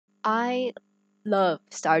I love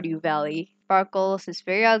Stardew Valley. Sparkles is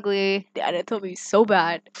very ugly. The anatomy is so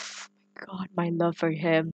bad. God, my love for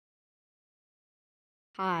him.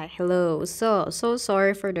 Hi, hello. So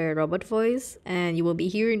sorry for the robot voice, and you will be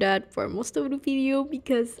hearing that for most of the video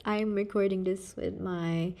because I'm recording this with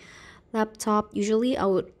my laptop. Usually, I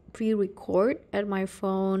would pre-record at my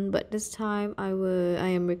phone, but this time I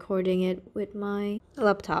am recording it with my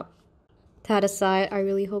laptop. That aside, I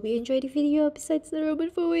really hope you enjoyed the video. Besides the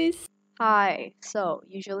robot voice. Hi. So,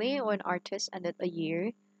 usually when artists ended a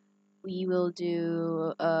year, we will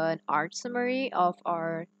do an art summary of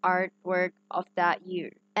our artwork of that year.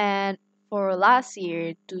 And for last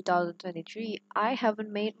year, 2023, I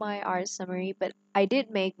haven't made my art summary, but I did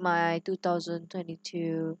make my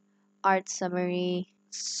 2022 art summary.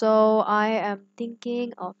 So I am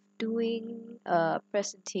thinking of doing a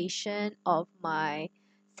presentation of my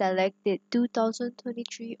selected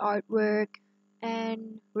 2023 artwork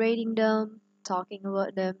and rating them, talking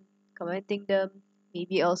about them, commenting them,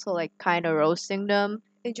 maybe also like kind of roasting them.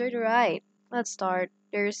 Enjoy the ride. Let's start.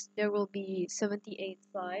 There will be 78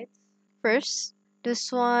 slides. First,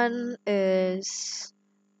 this one is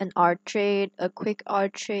an art trade, a quick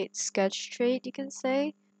art trade, sketch trade, you can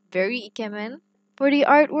say. Very ikemen. For the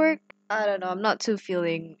artwork, I don't know, I'm not too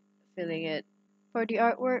feeling it. For the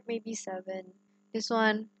artwork, maybe 7. This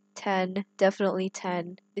one, 10, definitely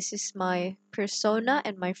 10. This is my persona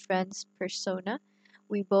and my friend's persona.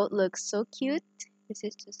 We both look so cute. This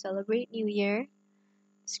is to celebrate New Year.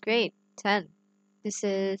 It's great. 10. This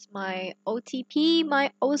is my OTP,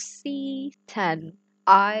 my OC 10.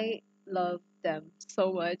 I love them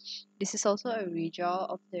so much. This is also a redraw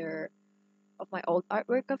of my old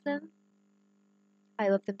artwork of them. I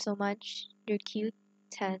love them so much. They're cute.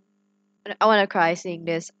 10. And I wanna cry seeing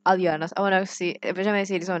this. I'll be honest. I wanna see every time I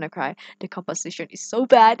see this I wanna cry. The composition is so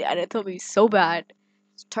bad, the anatomy is so bad.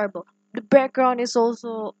 It's terrible. The background is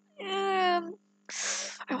also I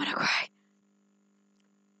wanna cry.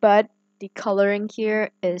 But the coloring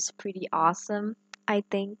here is pretty awesome, I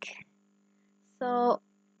think. So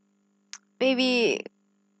maybe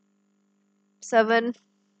 7.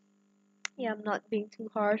 Yeah, I'm not being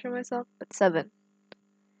too harsh on myself, but 7.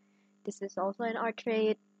 This is also an art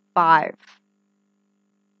trade. 5.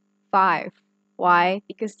 5. Why?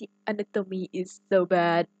 Because the anatomy is so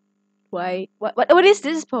bad. Why? What is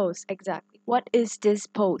this pose exactly? What is this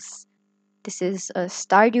pose? This is a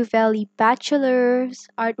Stardew Valley bachelor's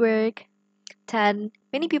artwork. 10.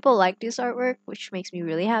 Many people like this artwork, which makes me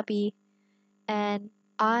really happy. And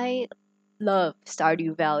I love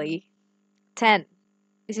Stardew Valley. 10.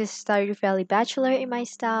 This is Stardew Valley Bachelor in my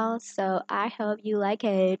style, so I hope you like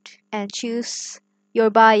it. And choose your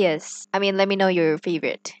bias. I mean, let me know your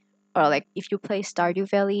favorite. Or like, if you play Stardew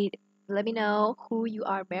Valley, let me know who you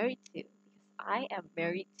are married to. I am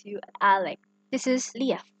married to Alex. This is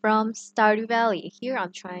Leah from Stardew Valley. Here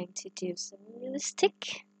I'm trying to do some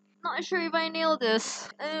realistic. Not sure if I nailed this.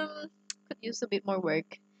 Could use a bit more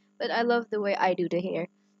work. But I love the way I do the hair.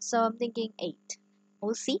 So I'm thinking 8.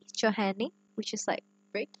 OC, Johanny, which is like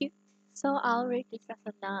very cute. So I'll rate this as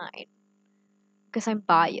a 9. Because I'm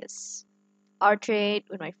biased. Art trade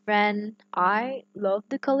with my friend. I love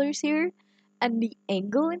the colors here. And the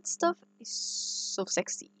angle and stuff is so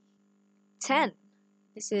sexy. 10.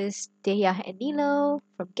 This is Deya and Nilo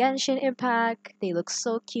from Genshin Impact. They look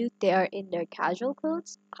so cute. They are in their casual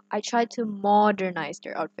clothes. I tried to modernize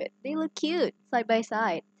their outfit. They look cute side by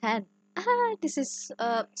side. 10. This is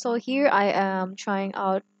so here I am trying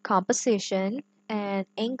out composition and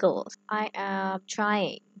angles. I am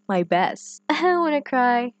trying my best. I wanna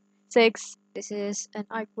cry. 6. This is an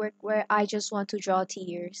artwork where I just want to draw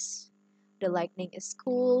tears. The lightning is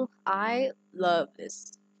cool. I love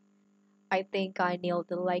this. I think I nailed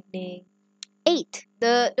the lightning. 8.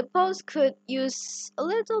 The pose could use a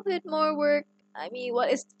little bit more work. I mean, what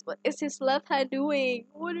is his left hand doing?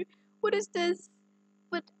 What is this?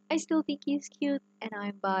 But I still think he's cute, and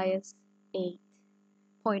I'm biased.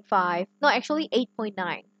 8.5. No, actually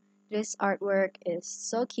 8.9. This artwork is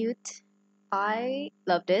so cute. I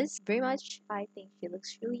love this very much. I think she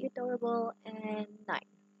looks really adorable. And 9.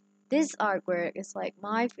 This artwork is like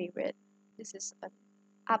my favorite. This is an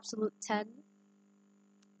absolute 10.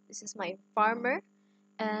 This is my farmer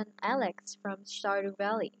and Alex from Stardew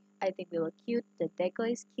Valley. I think they look cute. The deco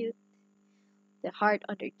is cute. The heart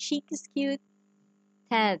on their cheek is cute.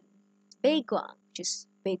 10. Beiguang, which is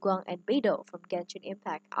Beiguang and Beidou from Genshin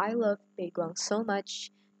Impact. I love Beiguang so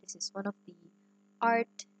much. This is one of the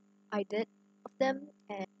art I did of them,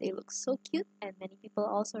 and they look so cute. And many people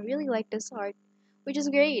also really like this art, which is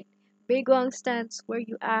great. Beiguang stands where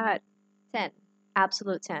you at. 10.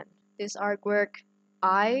 Absolute 10. This artwork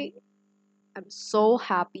I am so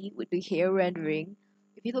happy with the hair rendering.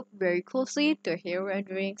 If you look very closely, the hair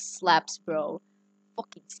rendering slaps, bro.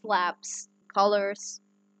 Fucking slaps. Colors,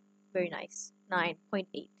 very nice.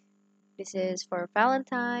 9.8. This is for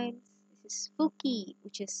Valentine's. This is Fuki,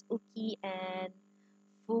 which is Uki and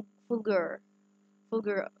Fulgur.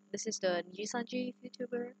 Fulgur, this is the Nijisanji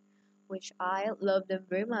YouTuber, which I love them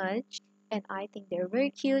very much, and I think they're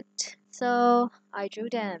very cute. So I drew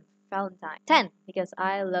them Valentine 10 because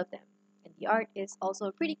I love them, and the art is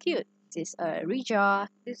also pretty cute. This is a redraw.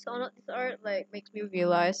 This art like makes me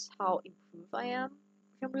realize how improved I am.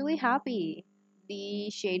 I'm really happy.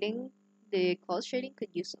 The shading, the close shading could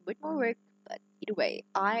use a bit more work, but either way,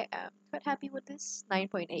 I am quite happy with this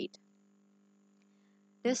 9.8.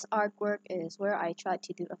 This artwork is where I tried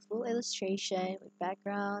to do a full illustration with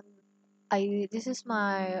background. This is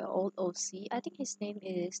my old OC. I think his name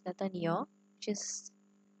is Nathaniel. Just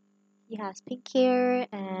he has pink hair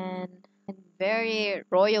and very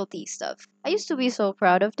royalty stuff. I used to be so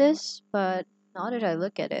proud of this, but now that I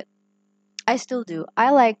look at it, I still do.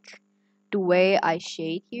 I like the way I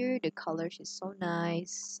shade here. The colors is so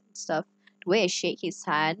nice and stuff. The way I shake his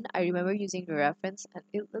hand, I remember using the reference and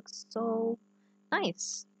it looks so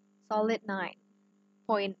nice. Solid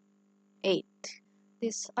 9.8.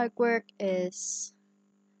 This artwork is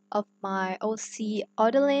of my OC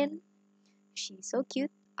Adeline. She's so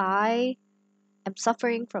cute. I am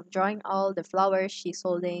suffering from drawing all the flowers she's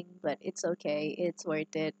holding, but it's okay. It's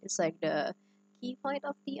worth it. It's like the key point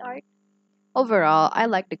of the art. Overall, I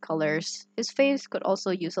like the colors. His face could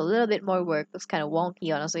also use a little bit more work. Looks kind of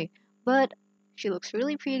wonky, honestly. But she looks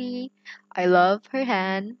really pretty. I love her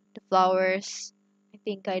hand, the flowers. I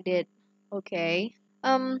think I did okay.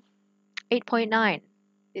 8.9.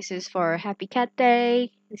 This is for Happy Cat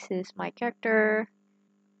Day. This is my character.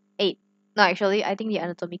 8. No, actually, I think the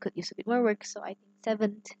anatomy could use a bit more work, so I think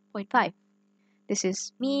 7.5. This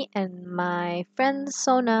is me and my friend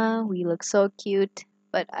Sona. We look so cute,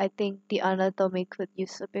 but I think the anatomy could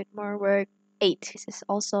use a bit more work. 8. This is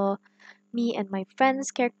also me and my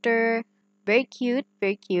friend's character. Very cute,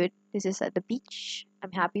 very cute. This is at the beach.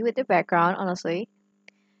 I'm happy with the background, honestly.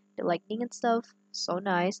 The lightning and stuff, so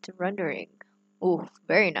nice to rendering. Oh,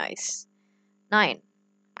 very nice. 9,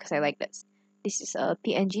 because I like this. This is a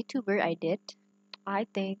PNG tuber I did. I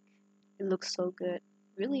think it looks so good.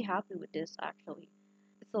 Really happy with this actually.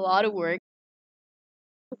 It's a lot of work,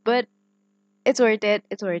 but it's worth it.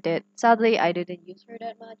 It's worth it. Sadly, I didn't use her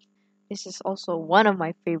that much. This is also one of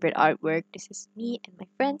my favorite artwork. This is me and my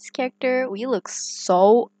friend's character. We look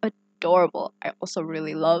so adorable. I also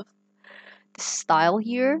really love the style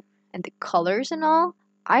here and the colors and all.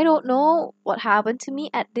 I don't know what happened to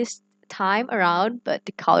me at this time around, but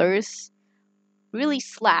the colors really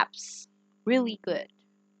slaps. Really good.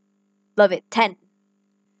 Love it. 10.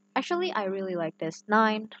 Actually, I really like this.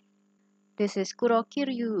 9. This is Kuro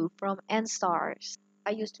Kiryu from N Stars.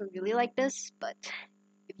 I used to really like this, but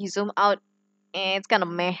if you zoom out, it's kind of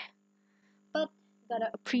meh. But gotta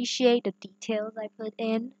appreciate the details I put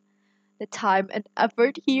in, the time and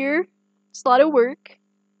effort here. It's a lot of work.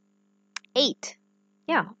 8.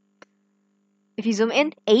 Yeah. If you zoom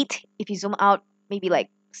in, 8. If you zoom out, maybe like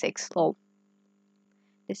 6. Lol.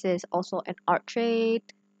 This is also an art trade.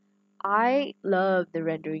 I love the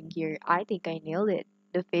rendering here. I think I nailed it.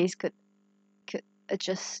 The face could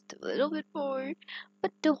adjust a little bit more,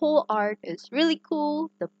 but the whole art is really cool.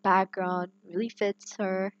 The background really fits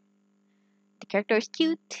her. The character is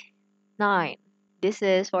cute. 9. This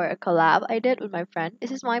is for a collab I did with my friend.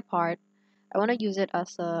 This is my part. I want to use it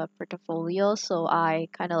as a portfolio, so I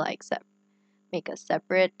kind of like make a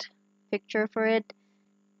separate picture for it.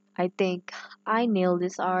 I think I nailed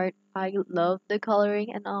this art. I love the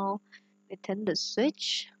coloring and all. Nintendo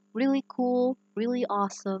Switch, really cool, really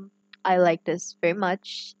awesome. I like this very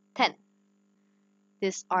much. 10.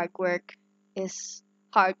 This artwork is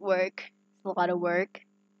hard work. It's a lot of work.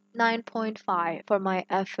 9.5 for my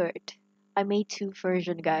effort. I made two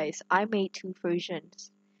versions, guys. I made two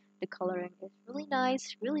versions. The coloring is really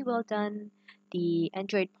nice, really well done. The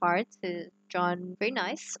Android parts is drawn very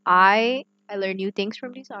nice. I learn new things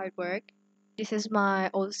from this artwork. This is my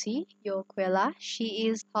OC, Yoquela. She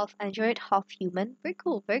is half Android, half human. Very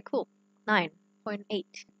cool, very cool. 9.8.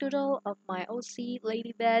 Doodle of my OC,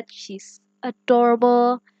 Ladybeth. She's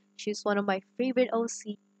adorable. She's one of my favorite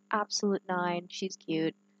OC. Absolute 9. She's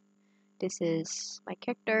cute. This is my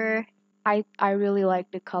character. I really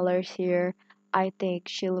like the colors here. I think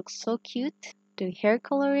she looks so cute. The hair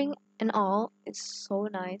coloring and all is so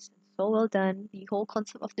nice and so well done. The whole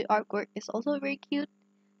concept of the artwork is also very cute.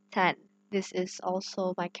 10. This is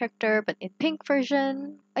also my character, but in pink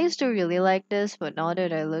version. I used to really like this, but now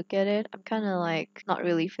that I look at it, I'm kind of like not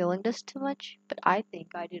really feeling this too much. But I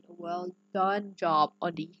think I did a well done job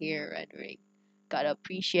on the hair rendering. Gotta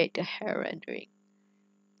appreciate the hair rendering.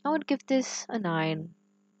 I would give this a 9.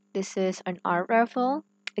 This is an art raffle.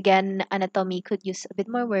 Again, anatomy could use a bit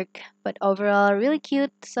more work, but overall really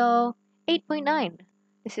cute, so 8.9.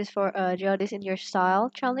 This is for a draw this in your style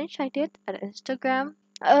challenge I did at Instagram.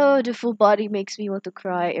 Oh, the full body makes me want to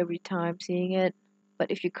cry every time seeing it.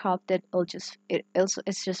 But if you cropped it,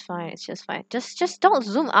 it's just fine. It's just fine. Just don't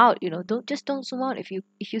zoom out. Don't zoom out. If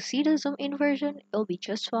you see the zoom in version, it'll be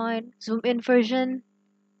just fine. Zoom in version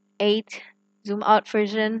 8. Zoom out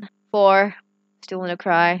version 4. Still wanna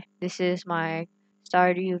cry. This is my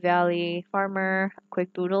Stardew Valley farmer. A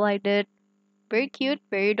quick doodle I did. Very cute,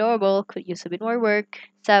 very adorable. Could use a bit more work.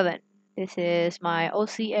 7. This is my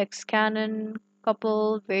OCX Canon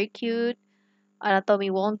couple. Very cute. Anatomy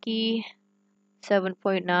wonky.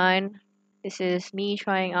 7.9. This is me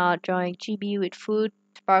trying out drawing chibi with food.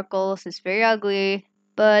 Sparkles. It's very ugly,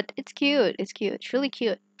 but it's cute. It's cute. It's really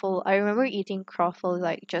cute. Full. I remember eating croffle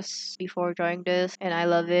like just before drawing this, and I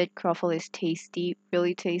love it. Croffle is tasty,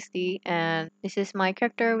 really tasty. And this is my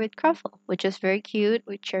character with croffle, which is very cute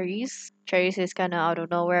with cherries. Cherries is kind of out of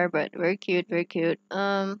nowhere, but very cute, very cute.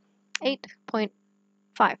 8.5.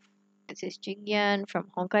 This is Jingyan from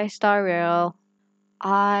Honkai Star Rail.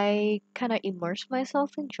 I kind of immersed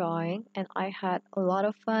myself in drawing and I had a lot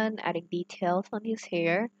of fun adding details on his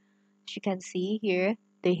hair. As you can see here,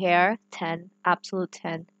 the hair 10, absolute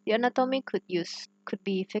 10. The anatomy could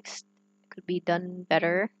be fixed, could be done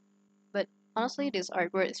better. But honestly, this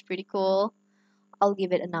artwork is pretty cool. I'll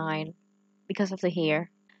give it a 9 because of the hair.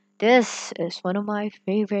 This is one of my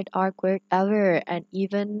favorite artwork ever and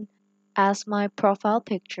even as my profile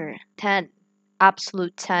picture. 10.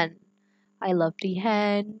 Absolute 10. I love the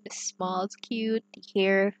hand, the smile is cute, the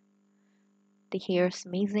hair is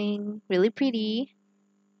amazing, really pretty.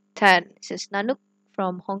 10. This is Nanook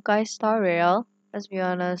from Honkai Star Rail. Let's be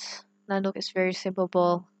honest, Nanook is very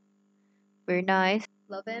simple, very nice.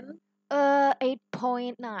 Love him.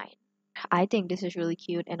 8.9. I think this is really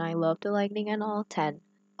cute and I love the lightning and all. 10.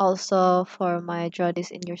 Also for my Draw This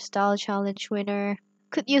in Your Style challenge winner.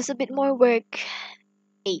 Could use a bit more work.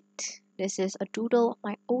 8. This is a doodle of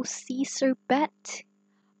my OC Sorbet.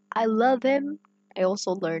 I love him. I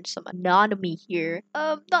also learned some anatomy here.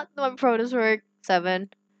 Not my proudest work. 7.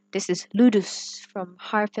 This is Ludus from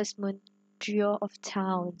Harvest Moon Trio of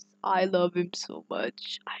Towns. I love him so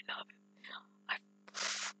much. I love him. I,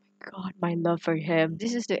 oh my god, my love for him.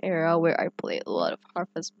 This is the era where I played a lot of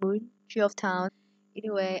Harvest Moon Trio of Towns.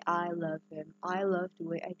 Anyway, I love him. I love the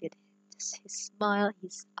way I did just his smile,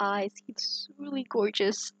 his eyes. He's really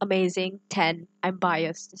gorgeous, amazing. 10. I'm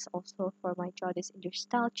biased. This is also for my Draw This in Your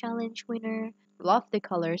Style challenge winner. Love the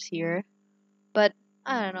colors here, but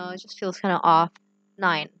I don't know, it just feels kind of off.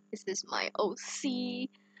 9. This is my OC.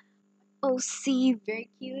 OC, very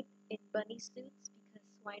cute in bunny suits because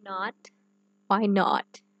why not? Why not?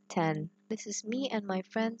 10. This is me and my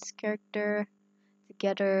friend's character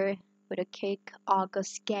together with a cake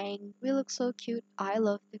August gang. We look so cute. I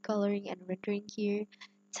love the coloring and rendering here.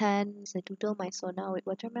 10 is a doodle my Sona with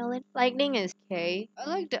watermelon. Lightning is okay.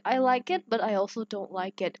 I like it, but I also don't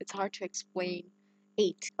like it. It's hard to explain.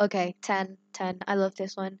 8. Okay, 10. 10. I love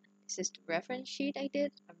this one. This is the reference sheet I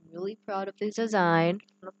did. I'm really proud of this design.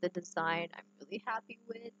 One of the design I'm really happy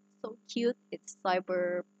with. So cute. It's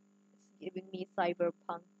giving me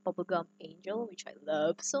cyberpunk bubblegum angel, which I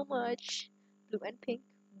love so much. Blue and pink,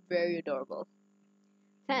 very adorable.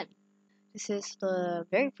 10. This is the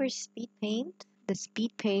very first speed paint. The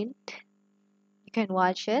speed paint, you can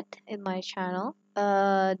watch it in my channel.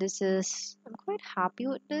 I'm quite happy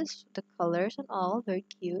with this. The colors and all, very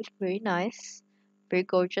cute, very nice, very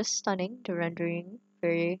gorgeous, stunning. The rendering,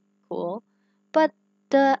 very cool. But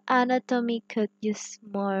the anatomy could use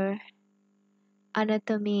more.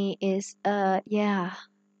 Anatomy is, yeah,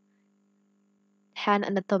 hand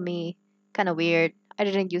anatomy, kind of weird. I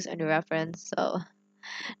didn't use any reference, so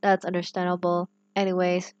that's understandable.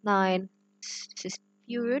 Anyways, 9. This is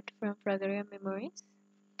Purut from Fragaria Memories.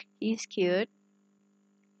 He's cute.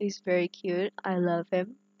 He's very cute. I love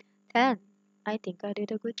him. 10. I think I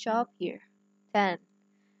did a good job here. 10.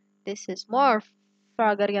 This is more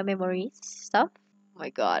Fragaria Memories stuff. Oh my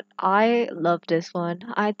god, I love this one.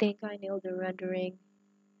 I think I nailed the rendering.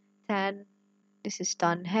 10. This is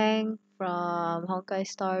Tan Heng from Honkai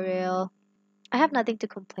Star Rail. I have nothing to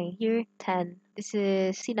complain here. 10. This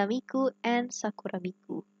is Sinamiku and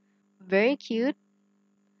Sakuramiku. Very cute.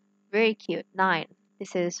 Very cute. 9.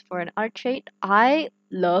 This is for an art trait. I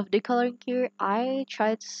love the coloring here. I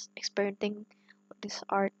tried experimenting with this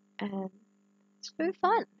art and it's very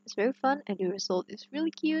fun. It's very fun and the result is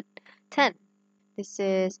really cute. 10. This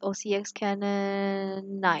is OCX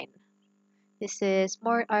Canon 9. This is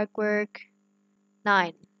more artwork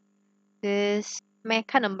 9. This meh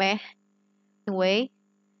kind of meh in a way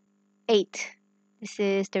 8. This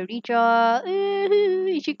is the redraw.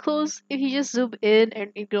 If you just zoom in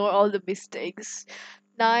and ignore all the mistakes.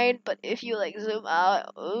 9, but if you like zoom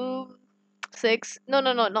out, 6. No,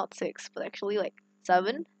 not 6, but actually like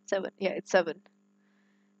 7. 7. Yeah, it's 7.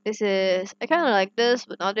 This is I kind of like this,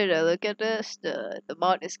 but now that I look at this, the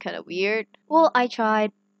mod is kind of weird. Well, I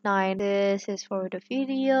tried 9. This is for the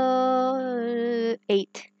video.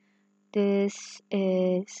 8. This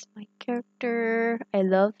is my character. I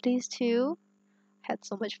love these two. Had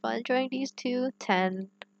so much fun drawing these two. 10.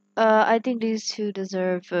 I think these two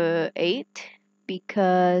deserve 8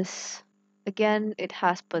 because again it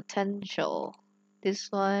has potential.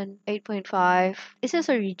 This one 8.5. This is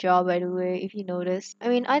a redraw by the way, if you notice. I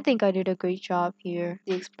mean, I think I did a great job here.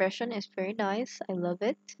 The expression is very nice. I love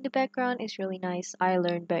it. The background is really nice. I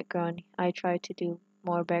learned background. I try to do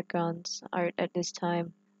more backgrounds art at this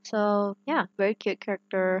time. So yeah, very cute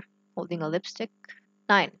character holding a lipstick.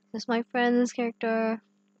 9. This is my friend's character.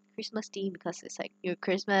 Christmas theme because it's like your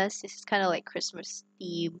Christmas. This is kind of like Christmas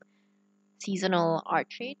theme seasonal art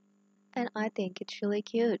treat, and I think it's really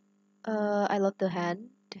cute. I love the hand.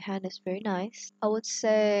 The hand is very nice. I would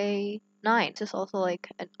say 9. This is also like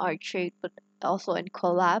an art treat, but also in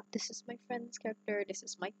collab. This is my friend's character. This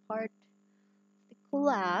is my part. The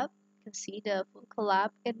collab. You can see the full collab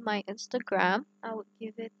in my Instagram. I would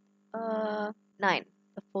give it 9.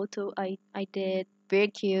 The photo I did very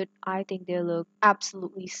cute. I think they look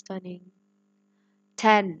absolutely stunning.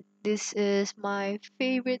 10. This is my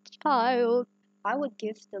favorite child. I would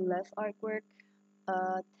give the left artwork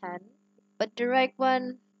a 10, but the right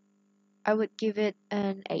one, I would give it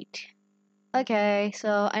an 8. Okay,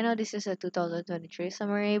 so I know this is a 2023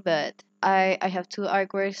 summary, but I have two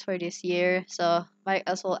artworks for this year, so might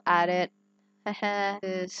as well add it. Haha,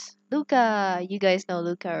 this Luca. You guys know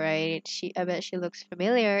Luca, right? I bet she looks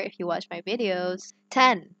familiar if you watch my videos.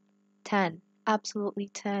 10. 10. Absolutely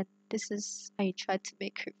 10. This is I tried to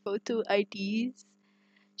make her photo IDs.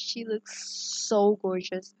 She looks so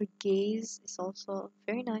gorgeous. Her gaze is also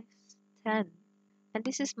very nice. 10. And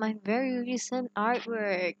this is my very recent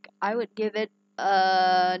artwork. I would give it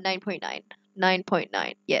a 9.9.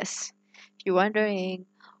 9.9. Yes. If you're wondering,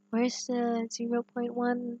 where's the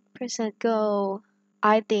 0.1% go?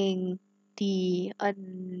 I think the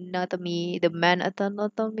man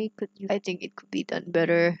anatomy I think it could be done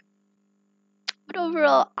better. But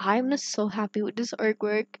overall, I'm so happy with this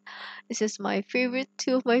artwork. This is my favorite,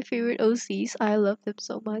 two of my favorite OCs. I love them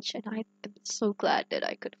so much, and I am so glad that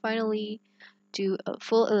I could finally do a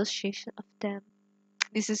full illustration of them.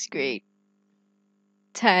 This is great.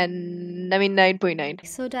 9.9.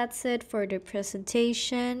 So that's it for the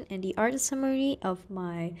presentation and the art summary of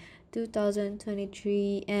my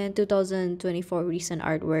 2023 and 2024 recent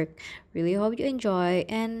artwork. Really hope you enjoy,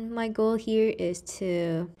 and my goal here is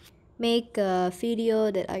to make a video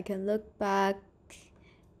that I can look back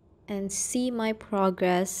and see my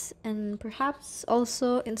progress and perhaps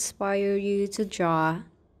also inspire you to draw.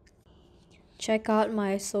 Check out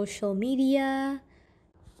my social media.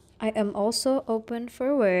 I am also open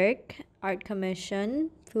for work, art commission.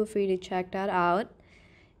 Feel free to check that out.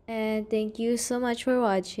 And thank you so much for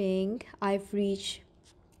watching. I've reached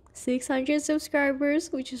 600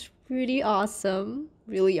 subscribers, which is pretty awesome.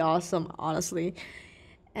 Really awesome, honestly.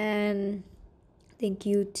 And thank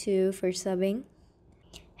you too for subbing.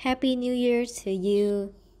 Happy New Year to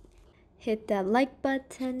you. Hit that like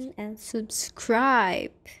button and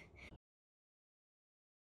subscribe.